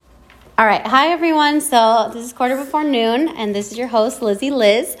All right. Hi, everyone. So this is quarter before noon, and this is your host, Lizzie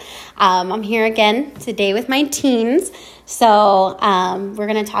Liz. I'm here again today with my teens. So we're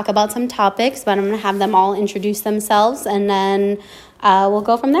going to talk about some topics, but I'm going to have them all introduce themselves, and then we'll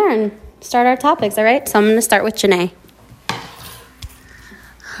go from there and start our topics, all right? So I'm going to start with Janae.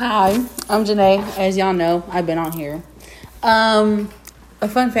 Hi, I'm Janae. As y'all know, I've been on here. A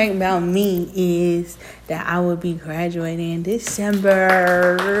fun fact about me is that I will be graduating in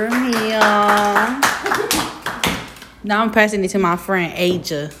December. Yeah. Now I'm passing it to my friend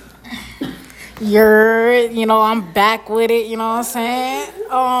Aja. I'm back with it, you know what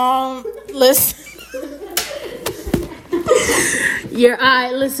I'm saying? Listen.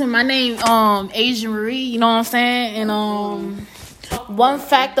 Listen, my name, Asia Marie, you know what I'm saying? And, one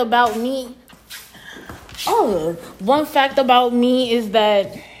fact about me is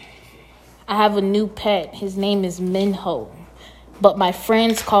that I have a new pet. His name is Minho, but my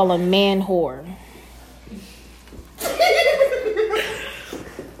friends call him Man Whore.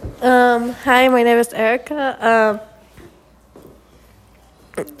 Hi, my name is Erica.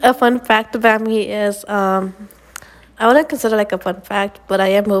 A fun fact about me is I wouldn't consider like a fun fact, but I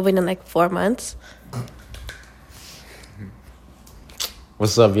am moving in like 4 months.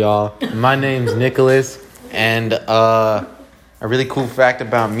 What's up, y'all? My name's Nicholas, and a really cool fact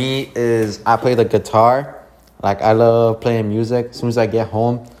about me is I play the guitar. Like, I love playing music. As soon as I get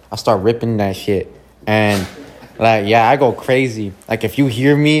home, I start ripping that shit. And, I go crazy. Like, if you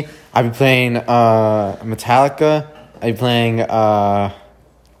hear me, I be playing Metallica. I be playing, never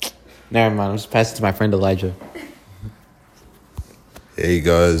mind, I'm just passing it to my friend Elijah. Hey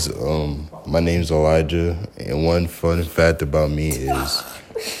guys, my name's Elijah, and one fun fact about me is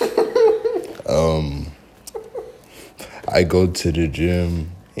I go to the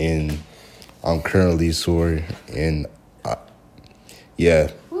gym and I'm currently sore, and yeah.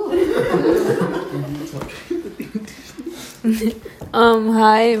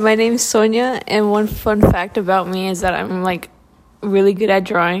 Hi, my name's Sonia, and one fun fact about me is that I'm really good at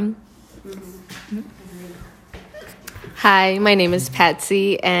drawing. Hi, my name is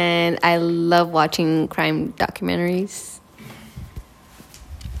Patsy, and I love watching crime documentaries.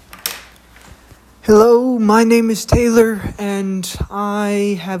 Hello, my name is Taylor, and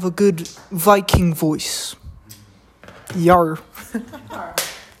I have a good Viking voice. Yar.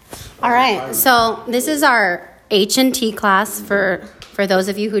 All right. So this is our H&T class for those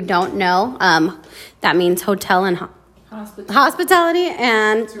of you who don't know. That means hotel and hospitality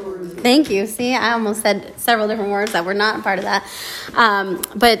and thank you. See, I almost said several different words that were not a part of that.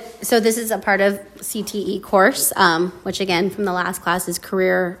 But so this is a part of CTE course, which again from the last class is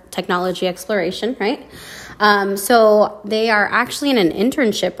career technology exploration, right? So they are actually in an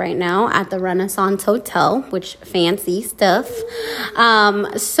internship right now at the Renaissance Hotel, which fancy stuff.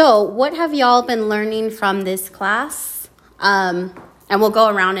 So what have y'all been learning from this class? And we'll go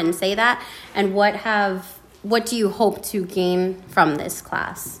around and say that. And what do you hope to gain from this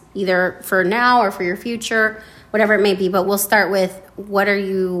class, either for now or for your future, whatever it may be? But we'll start with, what are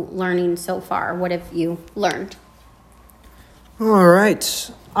you learning so far? What have you learned? All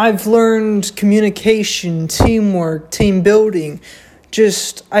right. I've learned communication, teamwork, team building.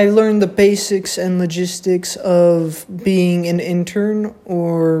 I learned the basics and logistics of being an intern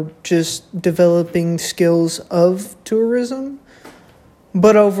or just developing skills of tourism.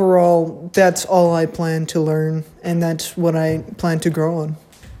 But overall, that's all I plan to learn, and that's what I plan to grow on.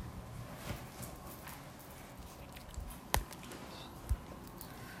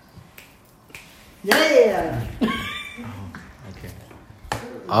 Yeah!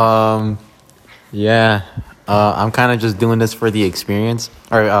 I'm kind of just doing this for the experience.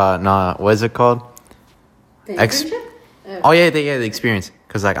 Or, what is it called? The internship? The experience.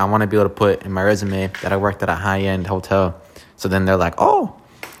 Because, I want to be able to put in my resume that I worked at a high-end hotel. So then they're like, oh,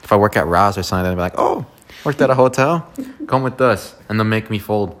 if I work at Ross or something, they'll be like, oh, worked at a hotel? Come with us. And they'll make me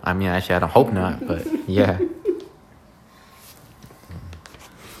fold. I mean, actually, I don't hope not, but yeah.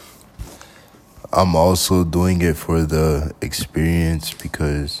 I'm also doing it for the experience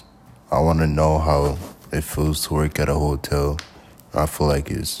because I want to know how it feels to work at a hotel. I feel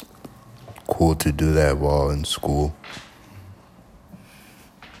like it's cool to do that while in school.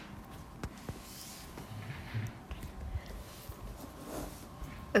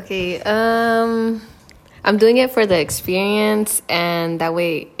 Okay, I'm doing it for the experience, and that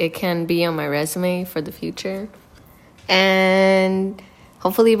way it can be on my resume for the future. And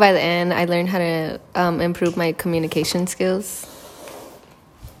hopefully by the end, I learn how to improve my communication skills.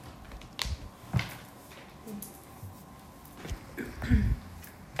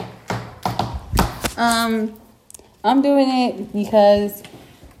 I'm doing it because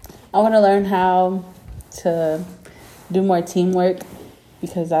I want to learn how to do more teamwork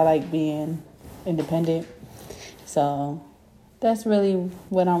because I like being independent. So that's really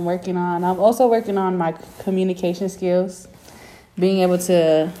what I'm working on. I'm also working on my communication skills, being able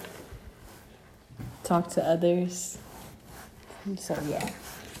to talk to others. So, yeah.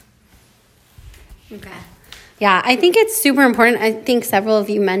 Okay. Yeah, I think it's super important. I think several of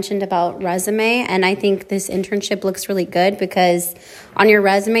you mentioned about resume, and I think this internship looks really good because on your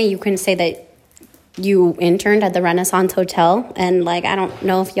resume, you can say that you interned at the Renaissance Hotel. And, like, I don't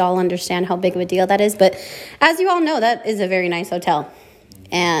know if y'all understand how big of a deal that is, but as you all know, that is a very nice hotel.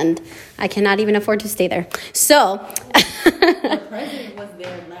 And I cannot even afford to stay there. So, The president was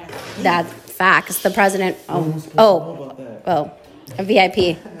there last week. that's facts. The president, a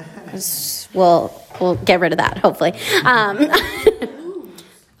VIP. We'll get rid of that, hopefully.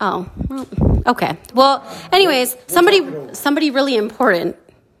 Well, okay. Well, anyways, somebody really important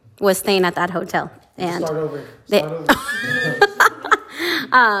was staying at that hotel. And Start over.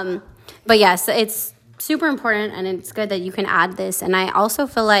 but yes, it's super important, and it's good that you can add this. And I also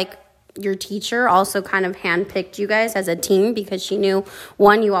feel like your teacher also kind of handpicked you guys as a team because she knew,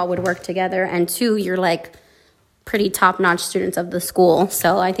 one, you all would work together, and two, you're like pretty top-notch students of the school.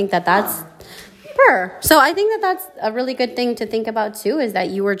 So I think that's So I think that's a really good thing to think about too, is that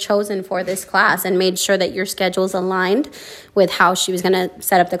you were chosen for this class and made sure that your schedule's aligned with how she was going to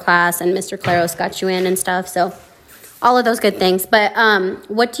set up the class, and Mr. Claros got you in and stuff. So all of those good things. But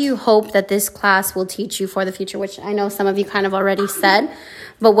what do you hope that this class will teach you for the future, which I know some of you kind of already said,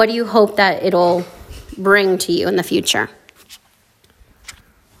 but what do you hope that it'll bring to you in the future?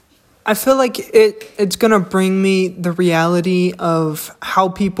 I feel like it's going to bring me the reality of how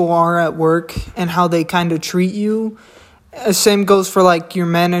people are at work and how they kind of treat you. Same goes for like your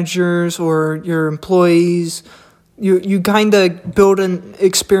managers or your employees. You kind of build an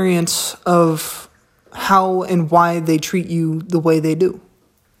experience of how and why they treat you the way they do.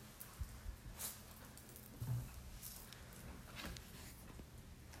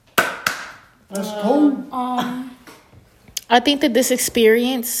 Let's go. I think that this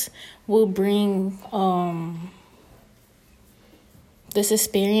experience will bring this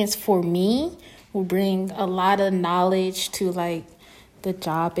experience for me will bring a lot of knowledge to like the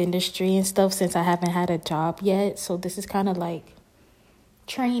job industry and stuff, since I haven't had a job yet. So this is kind of like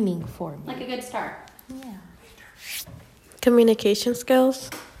training for me. Like a good start. Yeah. Communication skills.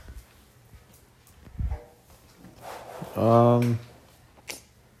 I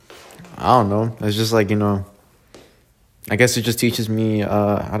don't know. It's just like, I guess it just teaches me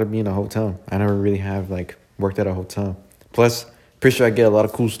how to be in a hotel. I never really have like worked at a hotel. Plus, pretty sure I get a lot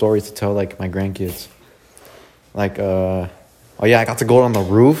of cool stories to tell like my grandkids. Like, I got to go on the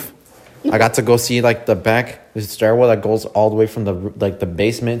roof. I got to go see like the back. There's a stairwell that goes all the way from the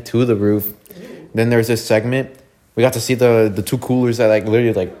basement to the roof. Then there's this segment. We got to see the two coolers that like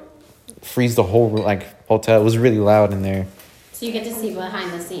literally like freeze the whole like hotel. It was really loud in there. So you get to see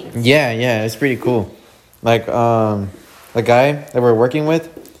behind the scenes. Yeah, it's pretty cool. Like, the guy that we're working with,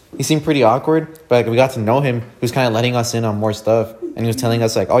 he seemed pretty awkward, but like, we got to know him. He was kind of letting us in on more stuff. And he was telling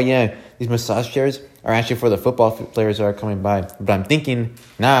us like, oh yeah, these massage chairs are actually for the football players that are coming by. But I'm thinking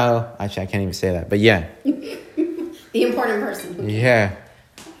now, actually I can't even say that, but yeah. The important person. Yeah.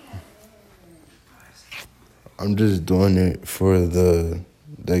 I'm just doing it for the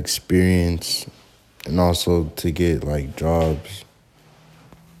experience and also to get like jobs.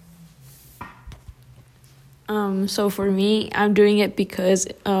 So for me, I'm doing it because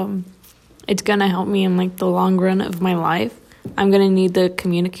it's gonna help me in like the long run of my life. I'm gonna need the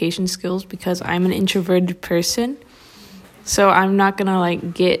communication skills because I'm an introverted person. So I'm not gonna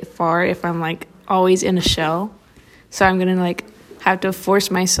like get far if I'm like always in a shell. So I'm gonna like have to force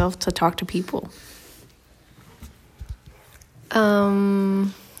myself to talk to people.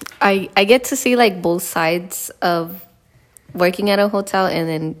 I get to see like both sides of working at a hotel and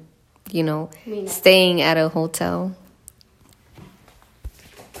then, staying at a hotel.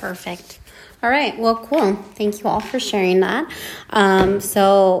 Perfect. All right. Well, cool. Thank you all for sharing that.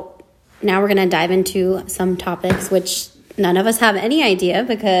 So now we're going to dive into some topics, which none of us have any idea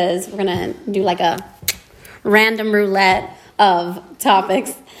because we're going to do like a random roulette of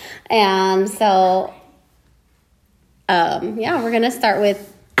topics. And so, we're going to start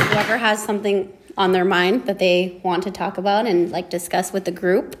with whoever has something on their mind that they want to talk about and like discuss with the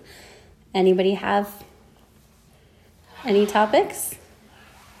group. Anybody have any topics?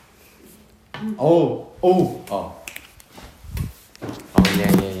 Oh,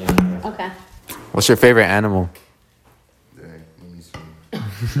 yeah. Okay. What's your favorite animal? Let me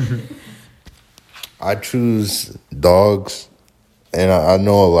see. I choose dogs And I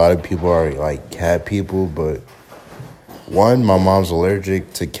know a lot of people are like cat people, but one, my mom's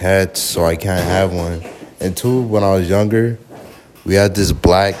allergic to cats, so I can't have one. And two, when I was younger, we had this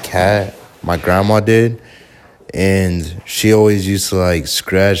black cat, my grandma did, and she always used to like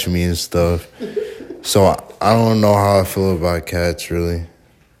scratch me and stuff. So I don't know how I feel about cats, really.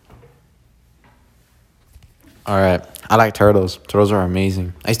 All right. I like turtles. Turtles are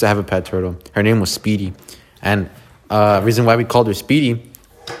amazing. I used to have a pet turtle. Her name was Speedy. And reason why we called her Speedy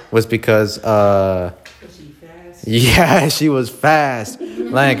was because yeah, she was fast.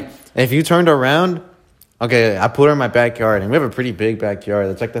 Like, if you turned around, okay, I put her in my backyard, and we have a pretty big backyard.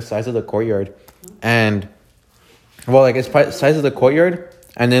 It's like the size of the courtyard. And, well, like, it's size of the courtyard,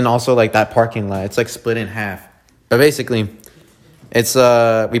 and then also, like, that parking lot. It's, like, split in half. But basically, it's,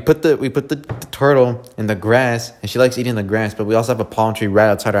 we put the turtle in the grass, and she likes eating the grass, but we also have a palm tree right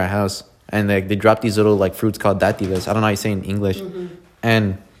outside our house. And, like, they drop these little, like, fruits called dátiles. I don't know how you say it in English. Mm-hmm.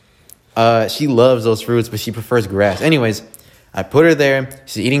 And she loves those fruits, but she prefers grass. Anyways, I put her there.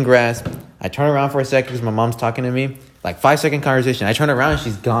 She's eating grass. I turn around for a second because my mom's talking to me. Like, 5-second conversation. I turn around and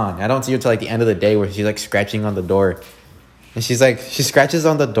she's gone. I don't see her till, like, the end of the day where she's, like, scratching on the door. And she's, like, she scratches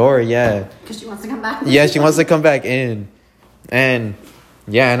on the door, yeah. Because she wants to come back. Yeah, she wants to come back in. And,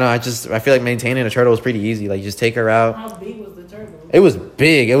 yeah, I know, I feel like maintaining a turtle was pretty easy. Like, you just take her out. How big was the turtle? It was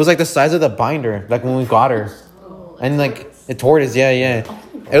big. It was, like, the size of the binder, like, when we got her. And, like, a tortoise, yeah.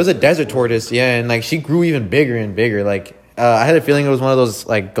 It was a desert tortoise, yeah. And, like, she grew even bigger and bigger. Like, I had a feeling it was one of those,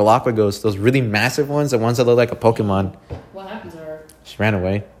 like, Galapagos, those really massive ones, the ones that look like a Pokemon. What happened to her? She ran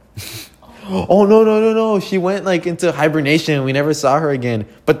away. Oh, no. She went, like, into hibernation. We never saw her again.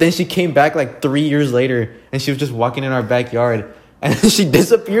 But then she came back, like, 3 years later, and she was just walking in our backyard. And then she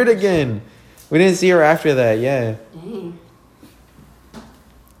disappeared again. We didn't see her after that, yeah. Dang.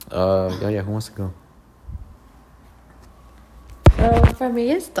 Yeah, who wants to go? For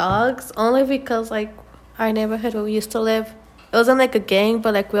me, it's dogs. Only because, like, our neighborhood where we used to live, it wasn't like a gang,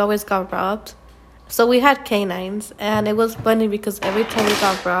 but, like, we always got robbed. So we had canines, and it was funny because every time we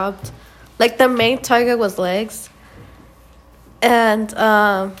got robbed, like, the main target was legs. And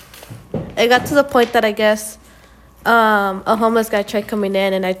it got to the point that I guess a homeless guy tried coming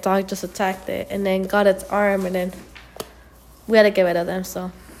in, and our dog just attacked it and then got its arm, and then we had to get rid of them.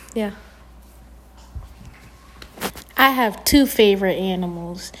 So, yeah. I have two favorite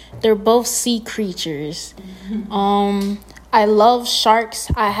animals. They're both sea creatures. I love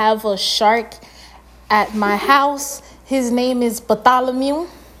sharks. I have a shark at my house. His name is Bartholomew.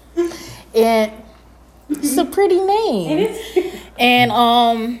 And it's a pretty name. And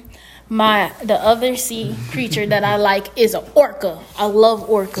the other sea creature that I like is an orca. I love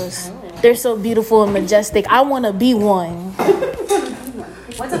orcas. They're so beautiful and majestic. I want to be one.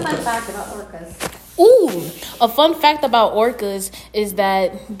 What's a fun fact about orcas? Ooh, a fun fact about orcas is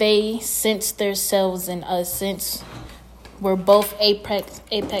that they sense themselves in us since we're both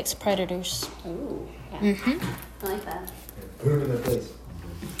apex predators. Ooh, yeah. I like that. Put them in their place.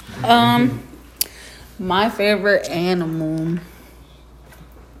 My favorite animal.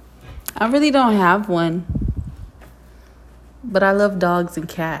 I really don't have one. But I love dogs and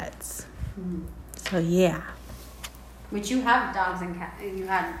cats. So, yeah. But you have dogs and cats.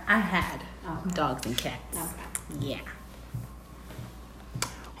 I had dogs and cats. Okay. Yeah.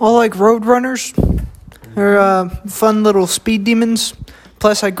 I like road runners. They're fun little speed demons.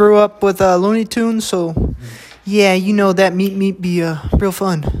 Plus, I grew up with Looney Tunes, so yeah, you know that meat be real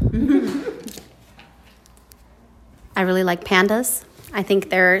fun. I really like pandas. I think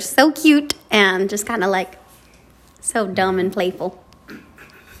they're so cute and just kind of like so dumb and playful.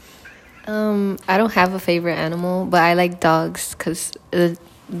 I don't have a favorite animal, but I like dogs because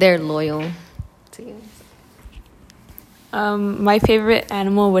they're loyal to you. My favorite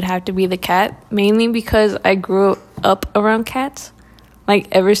animal would have to be the cat, mainly because I grew up around cats. Like,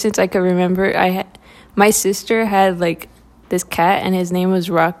 ever since I could remember, my sister had, like, this cat, and his name was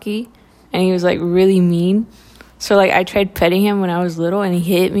Rocky, and he was, like, really mean. So, like, I tried petting him when I was little, and he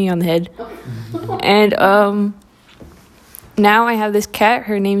hit me on the head. And now I have this cat.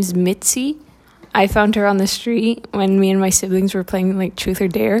 Her name's Mitzi. I found her on the street when me and my siblings were playing, like, Truth or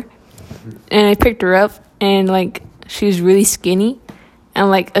Dare. And I picked her up, and, like, she was really skinny. And,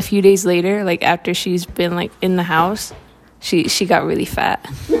 like, a few days later, like, after she's been, like, in the house, she got really fat.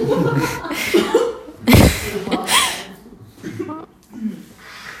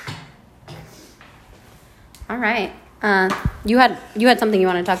 All right. You had something you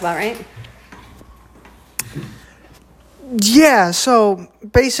want to talk about, right? Yeah, so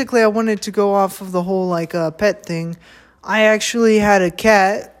basically I wanted to go off of the whole like pet thing. I actually had a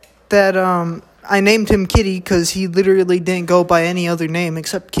cat that I named him Kitty because he literally didn't go by any other name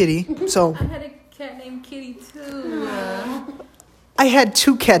except Kitty. So I had a cat named Kitty too. I had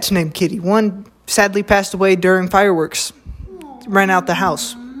 2 cats named Kitty. One sadly passed away during fireworks. Ran out the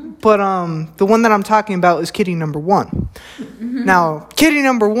house. But the one that I'm talking about is Kitty number 1. Now, Kitty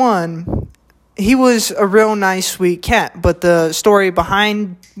number 1, he was a real nice, sweet cat. But the story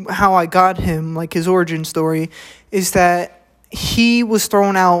behind how I got him, like his origin story, is that he was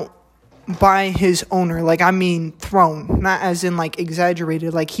thrown out by his owner. Like, I mean thrown. Not as in, like,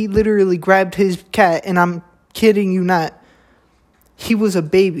 exaggerated. Like, he literally grabbed his cat, and I'm kidding you not. He was a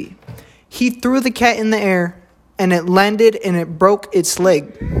baby. He threw the cat in the air, and it landed, and it broke its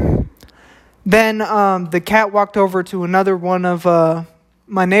leg. Then the cat walked over to another one of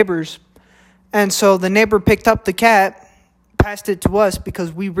my neighbors. And so the neighbor picked up the cat, passed it to us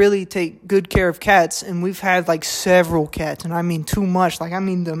because we really take good care of cats. And we've had like several cats. And I mean too much. Like, I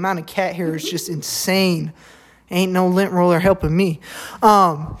mean, the amount of cat hair is just insane. Ain't no lint roller helping me.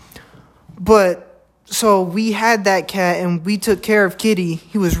 But so we had that cat and we took care of Kitty.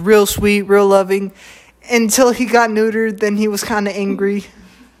 He was real sweet, real loving. Until he got neutered, then he was kind of angry.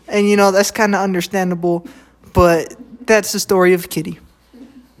 And, you know, that's kind of understandable. But that's the story of Kitty.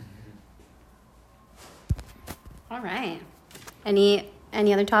 All right. Any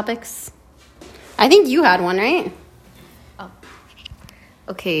other topics? I think you had one, right?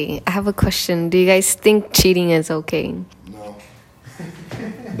 Okay, I have a question. Do you guys think cheating is okay? No.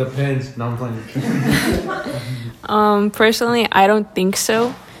 Depends. No, I'm playing. Personally, I don't think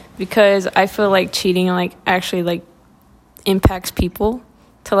so, because I feel like cheating like actually like impacts people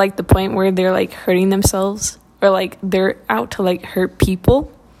to like the point where they're like hurting themselves, or like they're out to like hurt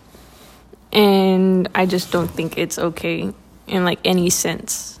people. And I just don't think it's okay in like any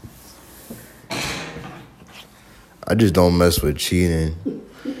sense. I just don't mess with cheating.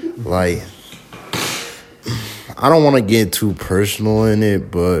 Like, I don't want to get too personal in it,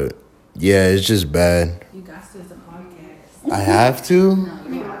 but yeah, it's just bad. You got to the podcast. I have to?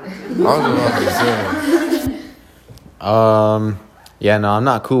 I was about to say. Yeah, no, I'm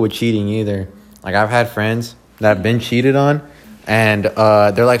not cool with cheating either. Like, I've had friends that have been cheated on, and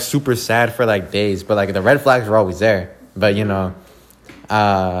they're like super sad for like days, but like the red flags are always there. But you know,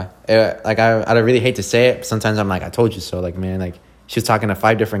 I really hate to say it, but sometimes I'm like, I told you so. Like, man, like she was talking to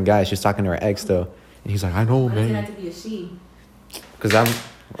 5 different guys. She was talking to her ex though, and he's like, I know, man. Why does it have to be a she? Because I'm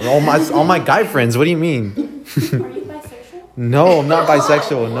all my guy friends. What do you mean? Are you bisexual? No, I'm not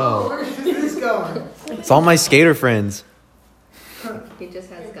bisexual. No, Where's this going? it's all my skater friends. He just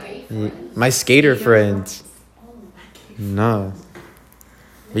has guy. My skater friends. No.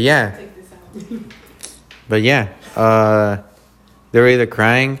 But yeah. They were either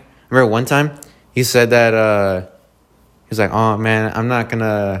crying. I remember one time he said that he was like, oh man,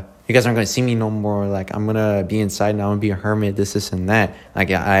 you guys aren't gonna see me no more. Like, I'm gonna be inside now. I'm gonna be a hermit, this and that. Like,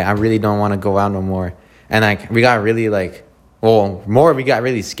 I really don't want to go out no more. And like we got really we got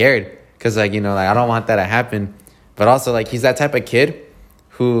really scared because like, you know, like I don't want that to happen. But also like he's that type of kid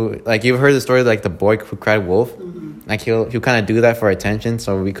who, like, you've heard the story, like the boy who cried wolf. Mm-hmm. Like he'll kind of do that for attention.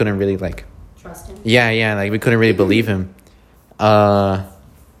 So we couldn't really like Trust him. Yeah, like we couldn't really believe him. But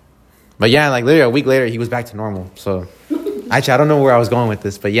yeah, like literally a week later he was back to normal. So actually I don't know where I was going with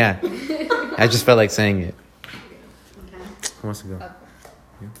this, but yeah, I just felt like saying it. Okay. Who wants to go?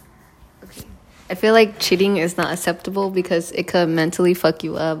 Okay. I feel like cheating is not acceptable because it could mentally fuck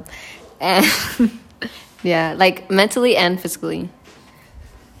you up, and yeah, like mentally and physically.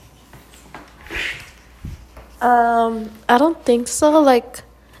 I don't think so. Like,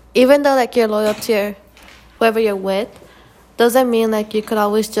 even though like you're loyal to whoever you're with, doesn't mean like you could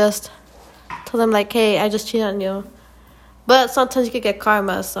always just tell them like, hey, I just cheated on you. But sometimes you could get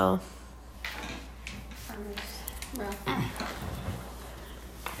karma, so.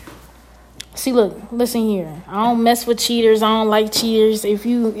 See, look, listen here. I don't mess with cheaters. I don't like cheaters. If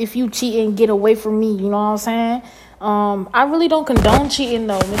you cheat and get away from me, you know what I'm saying? I really don't condone cheating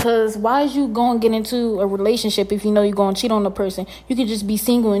though, because why is you going to get into a relationship if you know you're going to cheat on the person? You could just be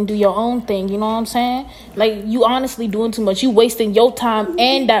single and do your own thing, you know what I'm saying? Like, you honestly doing too much. You wasting your time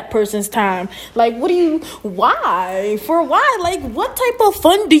and that person's time. Like, why? For why? Like, what type of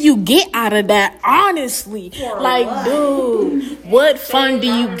fun do you get out of that, honestly? Dude, what fun do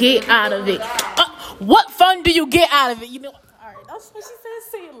you get out of it? What fun do you get out of it? You know, all right, that's what she said.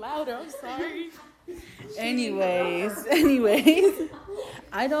 Say it louder. I'm sorry. Anyways,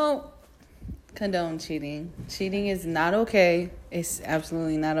 I don't condone cheating. Cheating is not okay. It's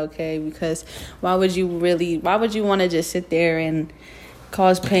absolutely not okay, because why would you want to just sit there and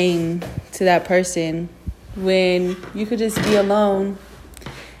cause pain to that person when you could just be alone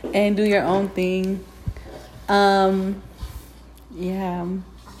and do your own thing. Yeah.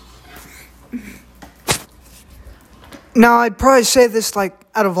 Now, I'd probably say this, like,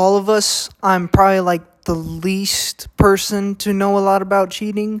 out of all of us, I'm probably, like, the least person to know a lot about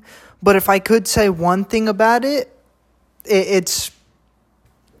cheating. But if I could say one thing about it, it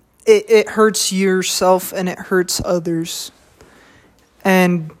hurts yourself and it hurts others.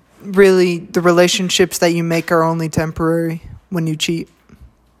 And really, the relationships that you make are only temporary when you cheat.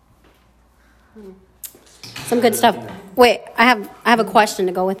 Some good stuff. Wait, I have a question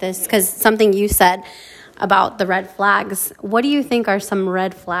to go with this, because something you said about the red flags. What do you think are some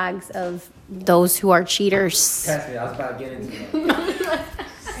red flags of those who are cheaters? I was about to get into that.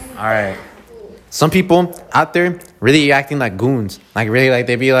 All right. Some people out there really acting like goons. Like, really, like,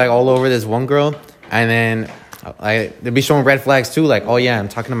 they be, like, all over this one girl. And then they be showing red flags, too. Like, oh, yeah, I'm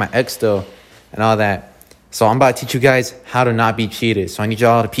talking to my ex still and all that. So I'm about to teach you guys how to not be cheated. So I need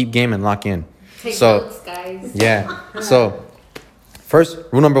y'all to peep game and lock in. Take notes, guys. Yeah. So, first,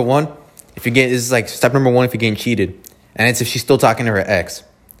 rule number one. This is like step number one if you're getting cheated. And it's if she's still talking to her ex.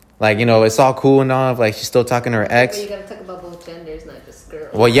 Like, you know, it's all cool and all. Like, she's still talking to her ex. But you gotta talk about both genders, not just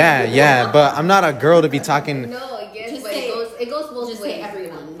girls. Well, yeah. But I'm not a girl to be talking. No, I guess, but it goes both ways. Say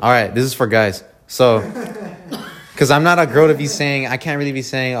everyone. All right, this is for guys. So, because I'm not a girl to be saying, I can't really be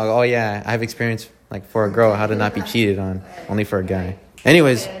saying, oh, yeah, I have experience, like, for a girl, how to not be cheated on. Only for a guy.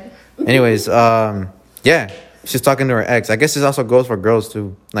 Anyways, yeah. She's talking to her ex. I guess this also goes for girls,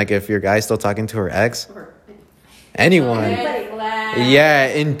 too. Like, if your guy's still talking to her ex. Anyone. Yeah,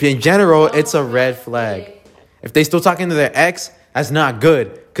 in general, it's a red flag. If they still talking to their ex, that's not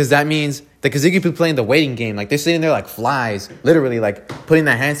good. Because that means, because they could be playing the waiting game. Like, they're sitting there like flies. Literally, like, putting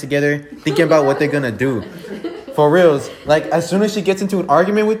their hands together, thinking about what they're going to do. For reals. Like, as soon as she gets into an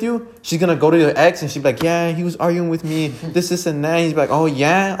argument with you, she's going to go to her ex and she'll be like, yeah, he was arguing with me. This, and that. He's like, oh,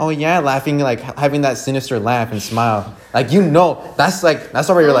 yeah. Laughing, like, having that sinister laugh and smile. Like, you know, that's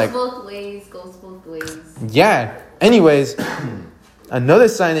already you're like. Goes both ways. Yeah. Anyways, another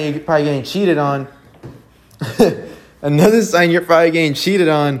sign that you're probably getting cheated on.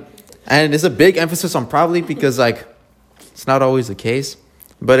 And it's a big emphasis on probably because, like, it's not always the case.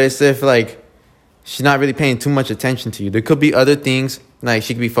 But it's if, like, she's not really paying too much attention to you. There could be other things like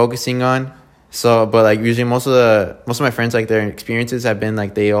she could be focusing on. So, but like usually most of my friends, like, their experiences have been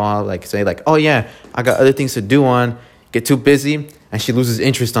like they all like say like, oh yeah, I got other things to do on, get too busy, and she loses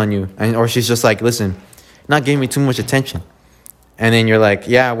interest on you, or she's just like, listen, not giving me too much attention, and then you're like,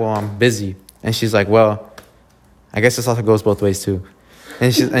 yeah, well, I'm busy, and she's like, well, I guess this also goes both ways too,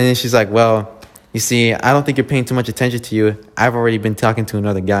 and then she's like, well, you see, I don't think you're paying too much attention to you. I've already been talking to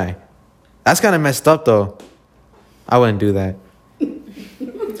another guy. That's kind of messed up, though. I wouldn't do that.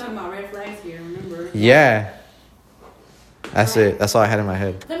 We're talking about red flags here, remember? Yeah. That's it. That's all I had in my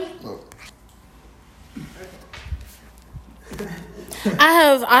head.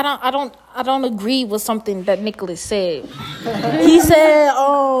 I don't agree with something that Nicholas said. He said,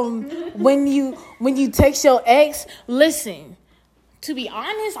 when you text your ex, listen, to be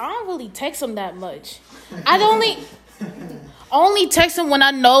honest, I don't really text him that much. I only text him when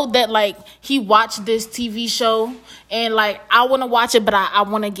I know that, like, he watched this TV show and, like, I want to watch it, but I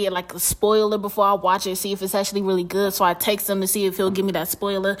want to get, like, a spoiler before I watch it, see if it's actually really good. So I text him to see if he'll give me that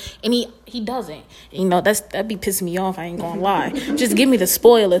spoiler, and he doesn't. You know, that'd be pissing me off, I ain't gonna lie. Just give me the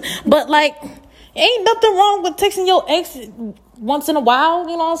spoiler. But, like, ain't nothing wrong with texting your ex once in a while,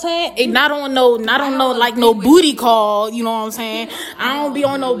 you know what I'm saying? And not on no booty call, you know what I'm saying? I don't be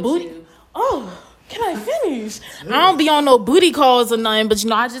on no booty. Oh, can I finish? I don't be on no booty calls or nothing, but, you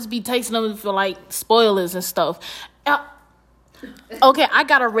know, I just be texting them for, like, spoilers and stuff. Okay, I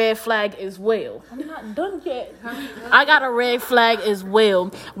got a red flag as well. I'm not done yet. I got a red flag as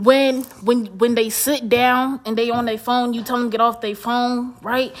well. When they sit down and they on their phone, you tell them get off their phone,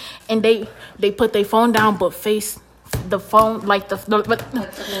 right? And they put their phone down but face the phone, like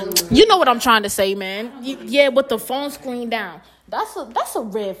you know what I'm trying to say, man. Yeah, with the phone screen down. That's a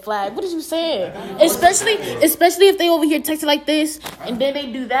red flag. What did you say? Especially if they over here texting like this and then they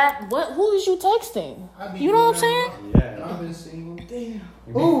do that. Who is you texting? You know what I'm saying? Yeah. I've been single.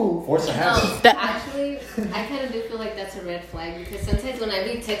 Damn. Ooh. Force a habit. Actually, I kind of do feel like that's a red flag because sometimes when I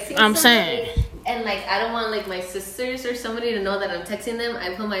be texting and, like, I don't want, like, my sisters or somebody to know that I'm texting them,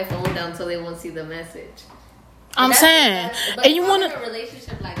 I put my phone down so they won't see the message. I'm saying. But and you want a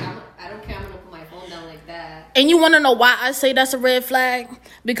relationship, like, I don't care, I'm gonna put my phone down like that. And you want to know why I say that's a red flag?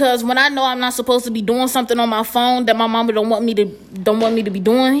 Because when I know I'm not supposed to be doing something on my phone that my mama don't want me to be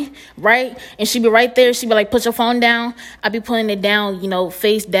doing, right? And she be right there. She be like, put your phone down. I be putting it down,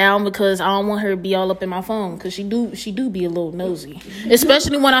 face down, because I don't want her to be all up in my phone. Because she do be a little nosy.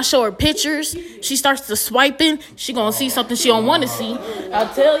 Especially when I show her pictures. She starts to swiping. She gonna see something she don't want to see.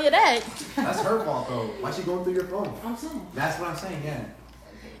 I'll tell you that. That's her fault, though. Why she going through your phone? That's what I'm saying, yeah.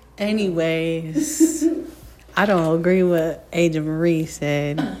 Anyways, I don't agree with Agent Marie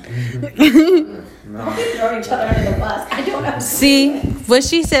said. See, what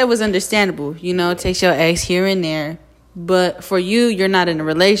she said was understandable. Takes your ex here and there. But for you, you're not in a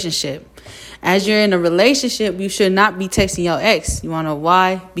relationship. As you're in a relationship, you should not be texting your ex. You want to know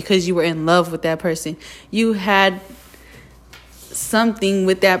why? Because you were in love with that person. You had something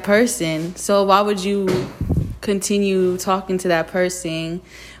with that person. So why would you continue talking to that person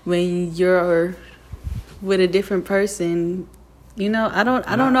when you're with a different person? I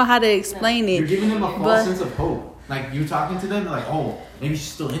don't know how to explain it. You're giving them a false sense of hope. Like, you talking to them, like, oh, maybe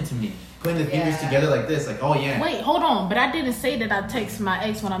she's still into me. Putting the fingers together like this, like, oh yeah. Wait, hold on. But I didn't say that I text my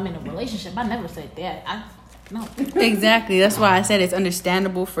ex when I'm in a relationship. I never said that. No. Exactly. That's why I said it's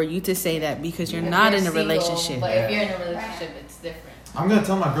understandable for you to say that, because you're not in a relationship. But if you're in a relationship, it's different. I'm gonna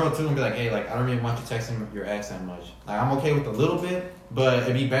tell my girl too and be like, hey, like, I don't really want you texting your ex that much. Like, I'm okay with a little bit, but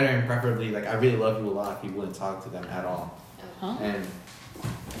it'd be better and preferably, like, I really love you a lot if you wouldn't talk to them at all. And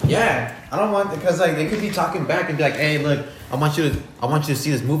yeah, I don't want, because like they could be talking back and be like, hey, look, I want you to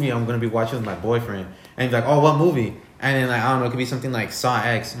see this movie I'm gonna be watching with my boyfriend, and be like, oh, what movie? And then, like, I don't know, it could be something like Saw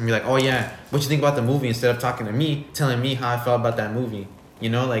X, and be like, oh yeah, what you think about the movie? Instead of talking to me, telling me how I felt about that movie.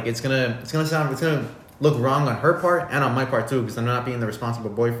 Like, it's gonna look wrong on her part and on my part too, because I'm not being the responsible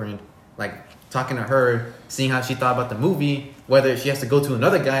boyfriend. Like, talking to her, seeing how she thought about the movie, whether she has to go to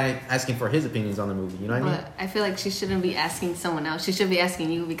another guy asking for his opinions on the movie. You know what I mean? I feel like she shouldn't be asking someone else. She should be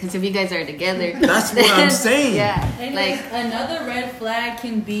asking you, because if you guys are together, that's what I'm saying. Yeah, and like another red flag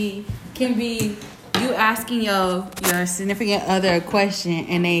can be you asking your significant other a question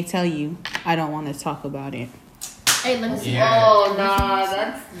and they tell you, I don't want to talk about it. Hey, let me see. Yeah. Oh nah,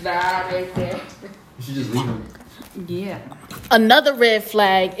 that's bad right there. You should just leave him. Yeah. Another red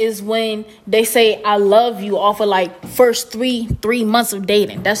flag is when they say I love you off of like first three months of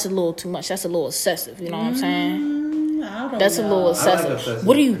dating. That's a little too much. That's a little excessive. You know what I'm saying? That's a little excessive.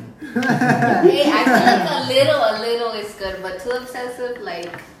 What do you? Hey, I feel like a little is good, but too obsessive, like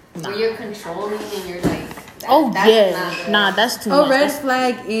when you're controlling and you're like, that's too much.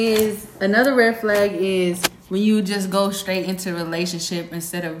 Another red flag is when you just go straight into a relationship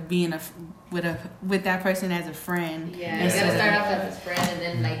instead of being with that person as a friend. Yeah, you gotta start off as a friend and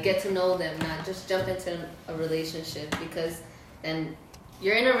then like get to know them, not just jump into a relationship, because then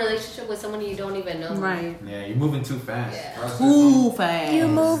you're in a relationship with someone you don't even know. Right. Yeah, you're moving too fast. Yeah. Too fast. You're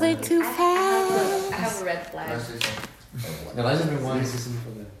moving too fast. I have a red flag.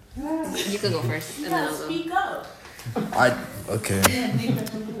 You could go first, and then I'll go. Speak up.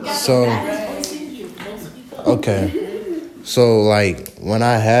 So like when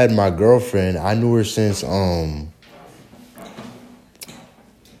I had my girlfriend, I knew her since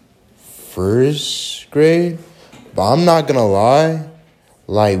first grade. But I'm not gonna lie,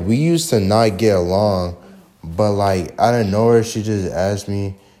 like we used to not get along, but like out of nowhere she just asked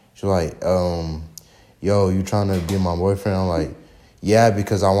me, she's like, yo, you trying to be my boyfriend? I'm like, yeah,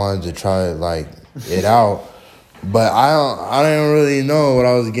 because I wanted to try like it out. But I didn't really know what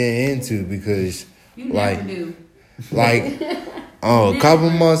I was getting into, because You never do. Like, a couple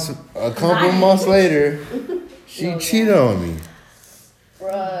months later, she cheated on me.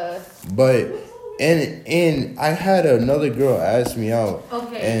 Bruh. But and I had another girl ask me out.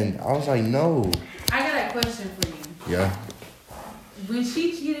 Okay. And I was like, no. I got a question for you. Yeah. When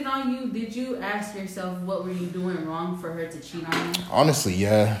she cheated on you, did you ask yourself what were you doing wrong for her to cheat on you? Honestly,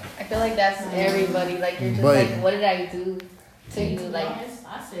 yeah. I feel like that's everybody. Like, you're just like, what did I do to you? Like,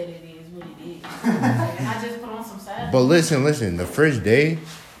 I said it is what it is. And I just put on some sad. But listen, the first day,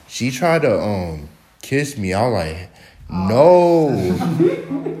 she tried to kiss me. I was like, no.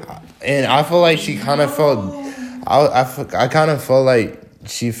 And I feel like she kind of felt, I kind of felt like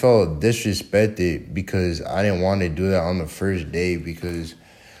she felt disrespected because I didn't want to do that on the first day, because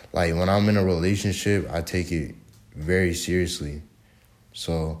like when I'm in a relationship, I take it very seriously.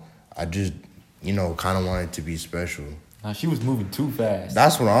 So I just, kind of wanted to be special. Nah, she was moving too fast.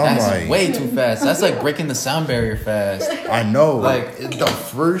 That's what I'm like. Way too fast. That's like breaking the sound barrier fast. I know. Like the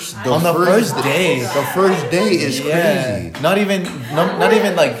first day. The first day is crazy. Not even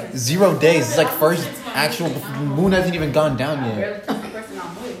like 0 days. It's like first actual moon hasn't even gone down yet. For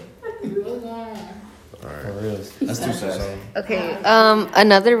real. That's too sad. Okay.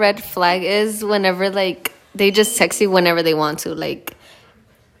 Another red flag is whenever like they just text you whenever they want to. Like,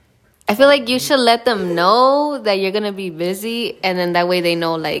 I feel like you should let them know that you're gonna be busy, and then that way they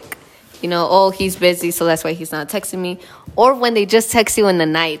know, like, you know, oh, he's busy, so that's why he's not texting me. Or when they just text you in the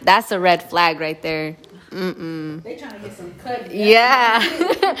night, that's a red flag right there. They trying to get some cut. Yeah,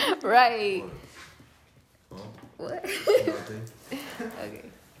 right. What? Okay.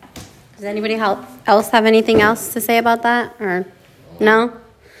 Does anybody else have anything else to say about that, or no?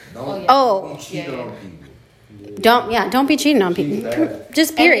 Oh, don't be cheating on people.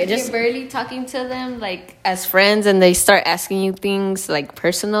 Just period. And if you're barely talking to them like as friends, and they start asking you things like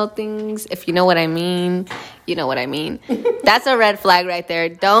personal things, if you know what I mean, you know what I mean. That's a red flag right there.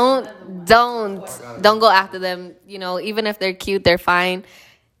 Don't go after them. You know, even if they're cute, they're fine.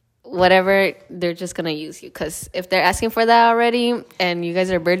 Whatever, they're just gonna use you. Because if they're asking for that already, and you guys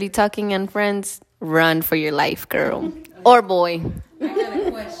are barely talking and friends, run for your life, girl or boy. I got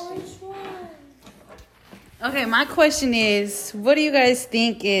a question. Okay, my question is, what do you guys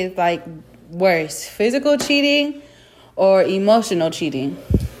think is like worse, physical cheating or emotional cheating?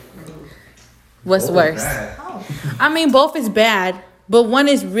 What's worse? I mean, both is bad, but one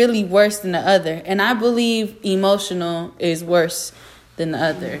is really worse than the other, and I believe emotional is worse than the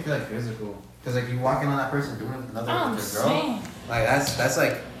other. I feel like physical, because like you walking on that person doing another with your girl, like that's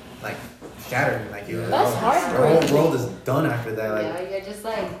like shattering. Like you, That's your whole world is done after that. Like, Yeah, you're just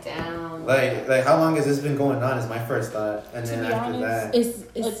like down. like how long has this been going on? Is my first thought, and then be after honest, that,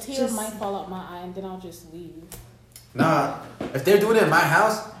 It's a tear just, might fall out my eye, and then I'll just leave. nah. If they're doing it in my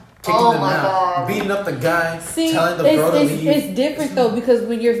house, kicking Oh them my out, God. beating up the guy, see, telling the girl to leave. it's different though, because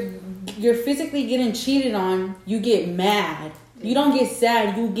when you're physically getting cheated on, you get mad. You don't get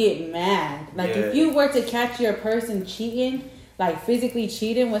sad, you get mad. Like if you were to catch your person cheating, like physically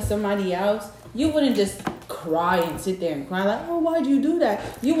cheating with somebody else, you wouldn't just cry and sit there and cry like, oh, why'd you do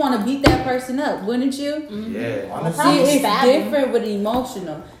that? You want to beat that person up, wouldn't you? Yeah. See, it's different with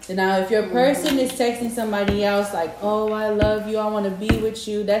emotional. So now, if your person is texting somebody else like, oh, I love you, I want to be with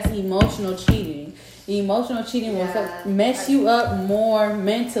you, that's emotional cheating. Emotional cheating will mess you up more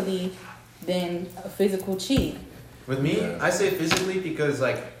mentally than a physical cheat. With me, I say physically because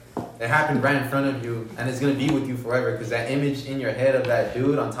like it happened right in front of you, and it's gonna be with you forever. Because that image in your head of that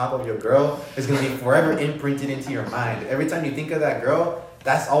dude on top of your girl is gonna be forever imprinted into your mind. Every time you think of that girl,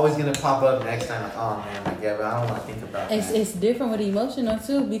 that's always gonna pop up next time. Like, oh man, like yeah, but I don't want to think about that. It's different with emotional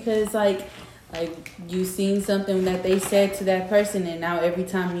too, because like you seen something that they said to that person, and now every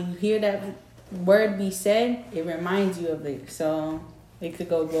time you hear that word be said, it reminds you of it. So it could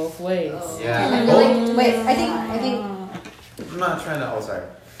go both ways. Yeah. I think. I'm not trying to. Oh, sorry.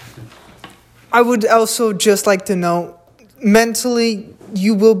 I would also just like to know, mentally,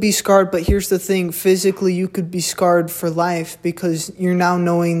 you will be scarred, but here's the thing. Physically, you could be scarred for life because you're now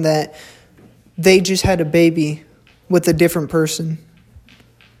knowing that they just had a baby with a different person.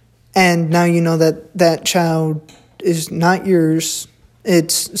 And now you know that that child is not yours.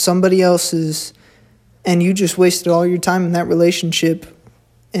 It's somebody else's. And you just wasted all your time in that relationship,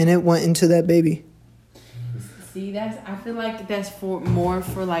 and it went into that baby. See, I feel like that's more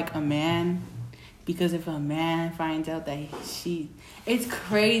for like a man, because if a man finds out that it's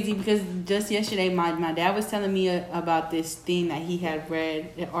crazy. Because just yesterday, my dad was telling me about this thing that he had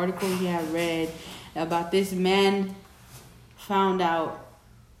read, an article he had read about this man found out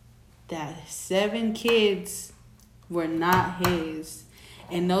that 7 kids were not his.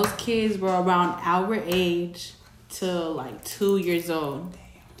 And those kids were around our age till like 2 years old.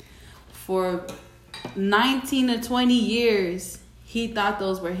 For 19 to 20 years, he thought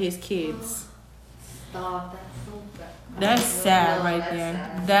those were his kids. Stop. That's so bad. That's sad right there.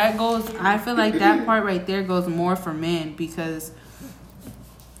 Sad. That goes, I feel like that part right there goes more for men, because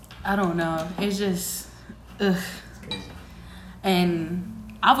I don't know. It's just, ugh.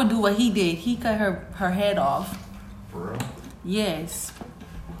 And I would do what he did. He cut her head off. For real? Yes.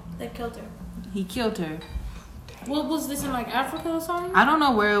 They killed her. He killed her. What was this in like Africa or something? I don't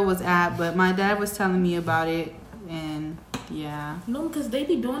know where it was at, but my dad was telling me about it, and yeah. No, because they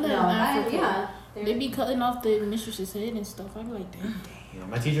be doing that in Africa. They be cutting off the mistress's head and stuff. I be like, damn. Yeah,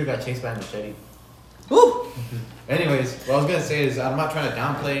 my teacher got chased by a machete. Woo! Anyways, what I was gonna say is I'm not trying to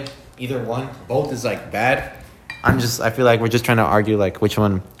downplay either one. Both is like bad. I feel like we're just trying to argue like which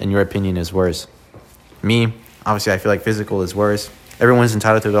one, in your opinion, is worse. Me, obviously, I feel like physical is worse. Everyone's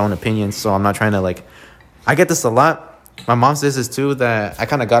entitled to their own opinions, so I'm not trying to like. I get this a lot. My mom says this too, that I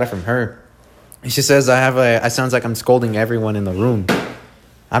kind of got it from her. She says I sounds like I'm scolding everyone in the room.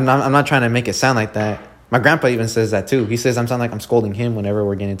 I'm not trying to make it sound like that. My grandpa even says that too. He says I'm sound like I'm scolding him whenever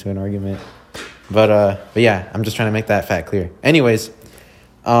we're getting into an argument. But yeah, I'm just trying to make that fact clear. Anyways,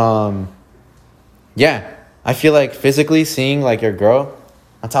 yeah, I feel like physically seeing like your girl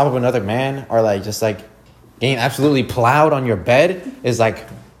on top of another man, or like just like getting absolutely plowed on your bed is like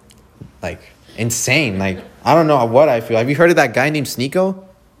insane. Like, I don't know what I feel. Have you heard of that guy named Sneeko?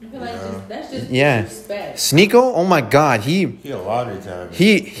 I feel like that's just Yeah, disrespect. Sneeko. Oh my God, He a lot of times.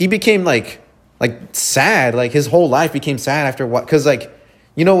 he became like sad. Like his whole life became sad after what? Because like,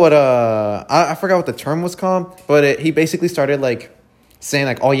 you know what? I forgot what the term was called, but he basically started like saying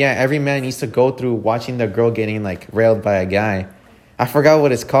like, oh yeah, every man needs to go through watching the girl getting like railed by a guy. I forgot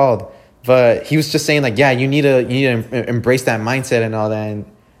what it's called, but he was just saying like, yeah, you need to embrace that mindset and all that. And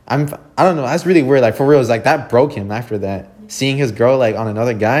I don't know, that's really weird. Like for real, it's like that broke him after that. Seeing his girl like on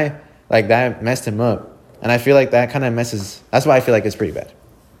another guy, like that messed him up. And I feel like that kind of messes. That's why I feel like it's pretty bad.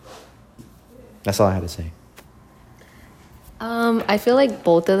 That's all I had to say. I feel like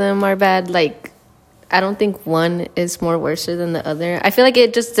both of them are bad. Like, I don't think one is more worse than the other. I feel like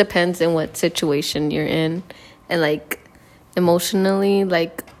it just depends on what situation you're in, and like emotionally,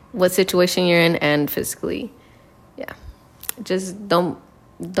 like what situation you're in, and physically. Yeah, just don't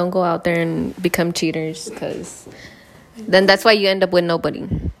go out there and become cheaters, because then that's why you end up with nobody.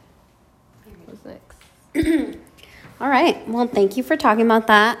 What's next? All right. Well, thank you for talking about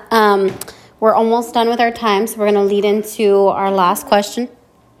that. We're almost done with our time, so we're going to lead into our last question.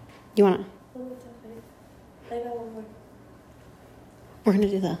 You want to? We're going to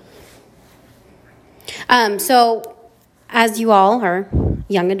do the... So, as you all are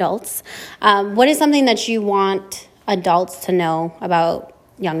young adults, what is something that you want adults to know about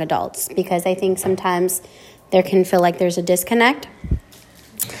young adults? Because I think sometimes there can feel like there's a disconnect.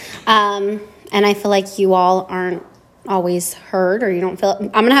 And I feel like you all aren't always heard, or you don't feel... I'm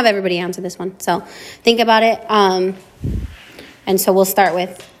going to have everybody answer this one. So think about it. And so we'll start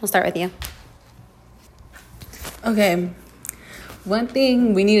with you. Okay. One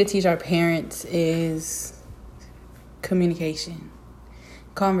thing we need to teach our parents is communication,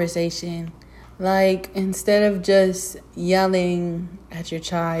 conversation. Like, instead of just yelling at your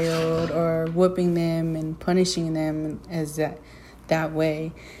child or whooping them and punishing them as that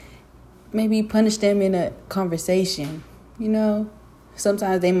way, maybe punish them in a conversation, you know?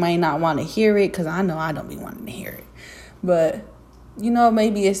 Sometimes they might not want to hear it, because I know I don't be wanting to hear it. But, you know,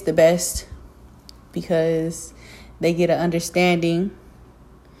 maybe it's the best, because they get an understanding.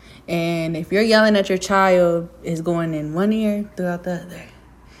 And if you're yelling at your child, it's going in one ear throughout the other,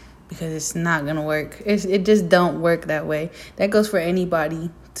 because it's not going to work. It just don't work that way. That goes for anybody.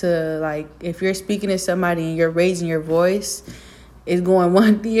 To, like, if you're speaking to somebody and you're raising your voice, it's going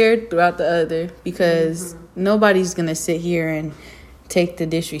one ear throughout the other, because nobody's going to sit here and take the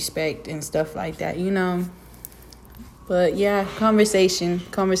disrespect and stuff like that, you know? But yeah, conversation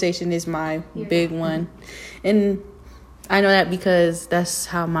is my big one. And I know that because that's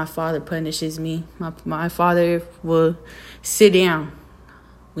how my father punishes me. My father will sit down.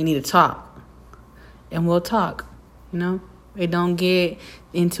 We need to talk. And we'll talk, you know? We don't get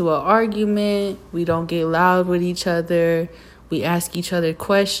into an argument. We don't get loud with each other. We ask each other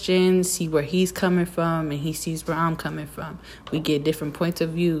questions, see where he's coming from, and he sees where I'm coming from. We get different points of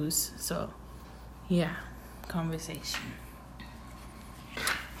views. So, yeah, conversation.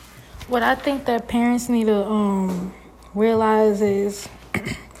 What I think that parents need to realize is,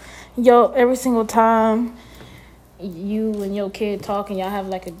 every single time you and your kid talking, y'all have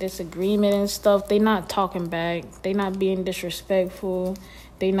like a disagreement and stuff, they not talking back. They not being disrespectful.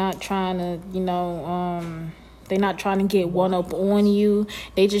 They not trying to, they not trying to get one up on you.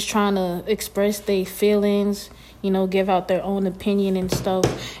 They just trying to express their feelings, give out their own opinion and stuff.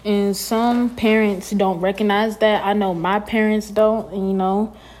 And some parents don't recognize that. I know my parents don't.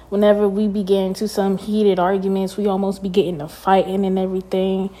 And, whenever we be getting into some heated arguments, we almost be getting to fighting and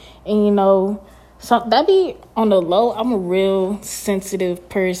everything. And, so that be on the low. I'm a real sensitive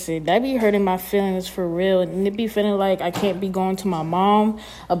person. That be hurting my feelings for real. And it be feeling like I can't be going to my mom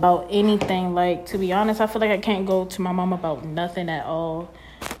about anything. Like, to be honest, I feel like I can't go to my mom about nothing at all.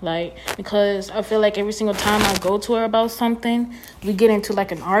 Like, because I feel like every single time I go to her about something, we get into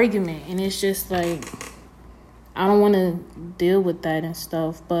like an argument. And it's just like, I don't want to deal with that and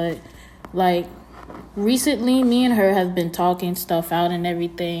stuff. But like, recently me and her have been talking stuff out and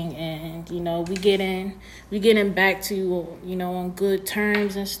everything, and we getting back to on good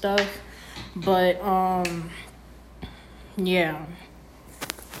terms and stuff. But yeah,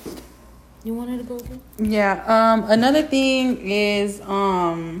 you wanted to go again? Yeah. Another thing is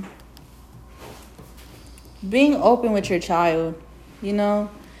being open with your child,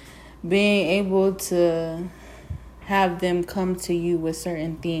 being able to have them come to you with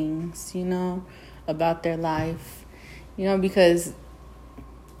certain things, you know, about their life, you know, because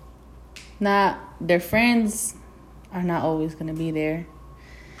their friends are not always going to be there.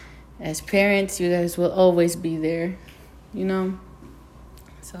 As parents, you guys will always be there, you know.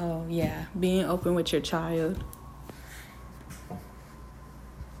 So, yeah, being open with your child.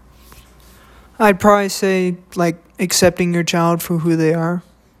 I'd probably say, like, accepting your child for who they are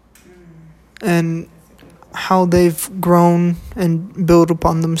and how they've grown and built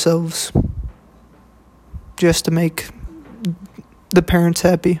upon themselves just to make the parents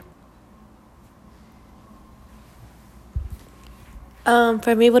happy.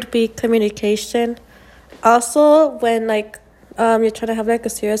 For me, would be communication. Also, when like you're trying to have like a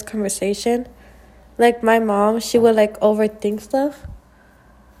serious conversation, like my mom, she would like overthink stuff.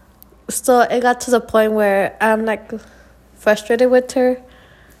 So it got to the point where I'm like frustrated with her.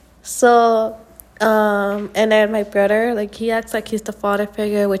 So, and then my brother, like he acts like he's the father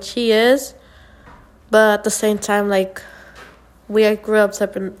figure, which he is, but at the same time, like we grew up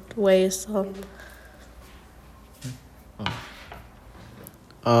separate ways. So.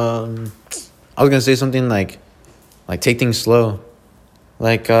 I was gonna say something like take things slow.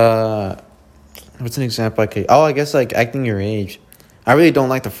 Like, what's an example I could... Oh, I guess, like, acting your age. I really don't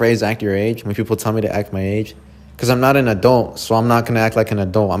like the phrase act your age when people tell me to act my age. Because I'm not an adult, so I'm not going to act like an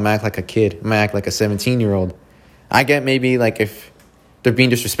adult. I'm going to act like a kid. I'm going to act like a 17-year-old. I get maybe, like, if they're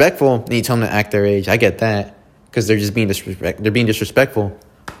being disrespectful, then you tell them to act their age. I get that. Because they're just being disrespectful.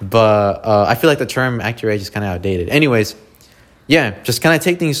 But I feel like the term act your age is kind of outdated. Anyways, yeah, just kind of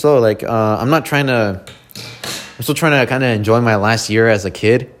take things slow. Like, I'm still trying to kind of enjoy my last year as a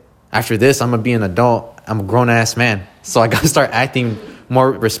kid. After this, I'm going to be an adult. I'm a grown-ass man. So I got to start acting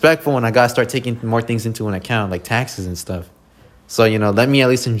more respectful, and I got to start taking more things into an account, like taxes and stuff. So, you know, let me at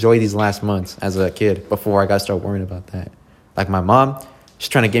least enjoy these last months as a kid before I got to start worrying about that. Like my mom, she's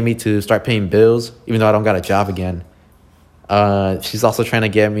trying to get me to start paying bills, even though I don't got a job again. She's also trying to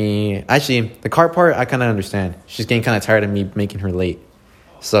get me... Actually, the car part, I kind of understand. She's getting kind of tired of me making her late.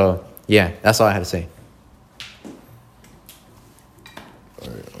 So, yeah, that's all I had to say.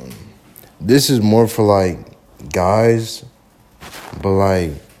 This is more for, like, guys,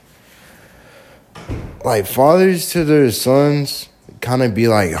 but, like fathers to their sons kind of be,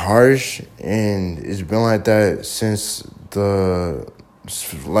 like, harsh, and it's been like that since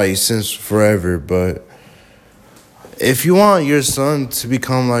forever, but if you want your son to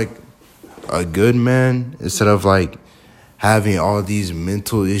become, like, a good man, instead of, like, having all these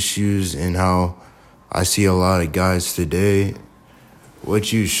mental issues and how I see a lot of guys today,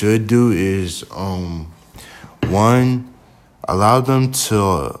 what you should do is, one, allow them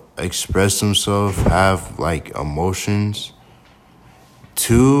to express themselves, have, like, emotions.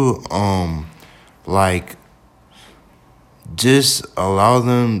 Two, like, just allow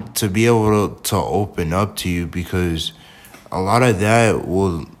them to be able to open up to you, because a lot of that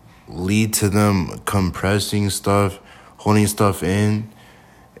will lead to them compressing stuff, holding stuff in.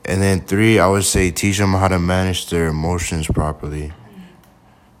 And then three, I would say teach them how to manage their emotions properly.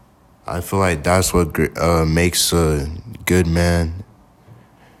 I feel like that's what makes a good man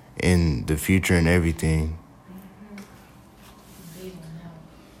in the future and everything.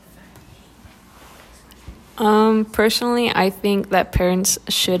 Personally, I think that parents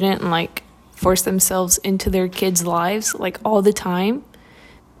shouldn't, like, force themselves into their kids' lives, like, all the time.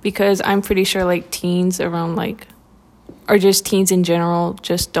 Because I'm pretty sure, like, teens around, like, or just teens in general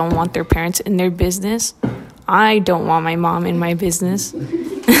just don't want their parents in their business. I don't want my mom in my business.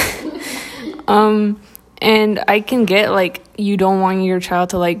 And I can get, like, you don't want your child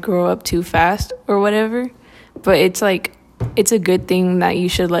to, like, grow up too fast or whatever. But it's, like, it's a good thing that you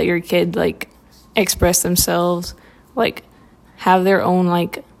should let your kid, like, express themselves, like, have their own,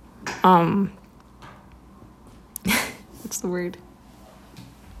 like, what's the word?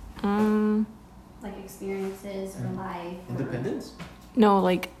 Like experiences or life. Independence? No,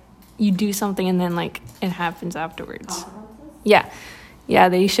 like, you do something and then, like, it happens afterwards. Yeah,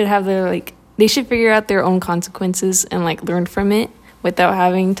 they should have their, like, they should figure out their own consequences and, like, learn from it without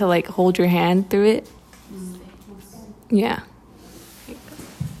having to, like, hold your hand through it. Yeah.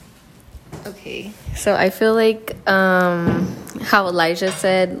 Okay, so I feel like how Elijah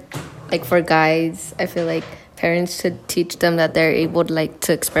said, like, for guys, I feel like parents should teach them that they're able to, like,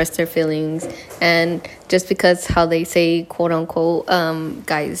 to express their feelings. And just because how they say, quote unquote,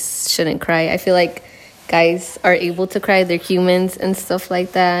 guys shouldn't cry, I feel like guys are able to cry. They're humans and stuff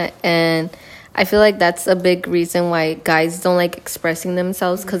like that. And I feel like that's a big reason why guys don't like expressing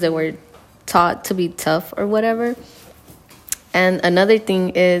themselves, because they were taught to be tough or whatever. And another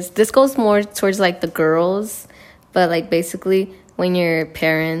thing is, this goes more towards, like, the girls, But like basically when your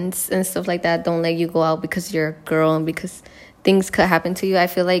parents and stuff like that don't let you go out because you're a girl and because things could happen to you, I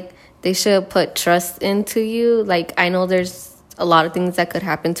feel like they should put trust into you. Like, I know there's a lot of things that could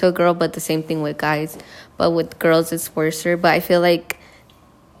happen to a girl, but the same thing with guys. But with girls, it's worse. But I feel like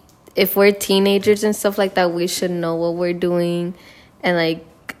if we're teenagers and stuff like that, we should know what we're doing. And, like,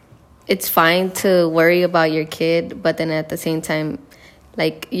 it's fine to worry about your kid, but then at the same time,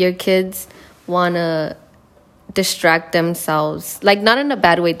 like, your kids want to distract themselves. Like, not in a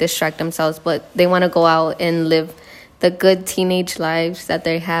bad way, distract themselves, but they want to go out and live the good teenage lives that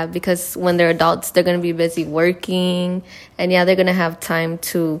they have, because when they're adults, they're going to be busy working, and yeah, they're going to have time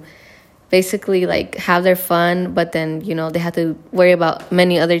to basically like have their fun, but then, you know, they have to worry about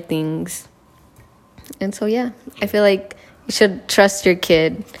many other things. And so yeah, I feel like you should trust your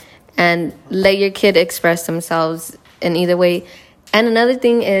kid and let your kid express themselves in either way. And another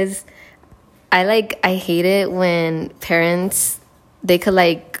thing is, I hate it when parents, they could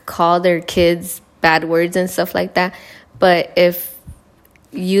like call their kids bad words and stuff like that. But if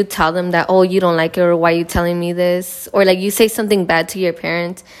you tell them that, oh, you don't like it, or why are you telling me this? Or like you say something bad to your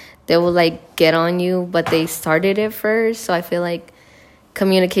parents, they will like get on you, but they started it first. So I feel like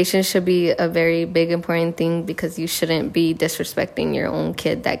communication should be a very big, important thing, because you shouldn't be disrespecting your own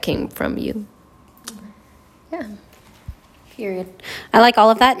kid that came from you. Yeah. Period. I like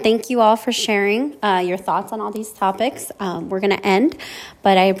all of that. Thank you all for sharing your thoughts on all these topics. We're going to end,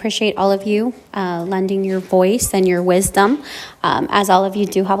 but I appreciate all of you lending your voice and your wisdom, as all of you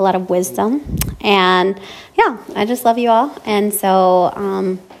do have a lot of wisdom. And yeah, I just love you all. And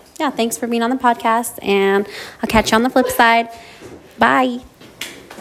so, yeah, thanks for being on the podcast, and I'll catch you on the flip side. Bye.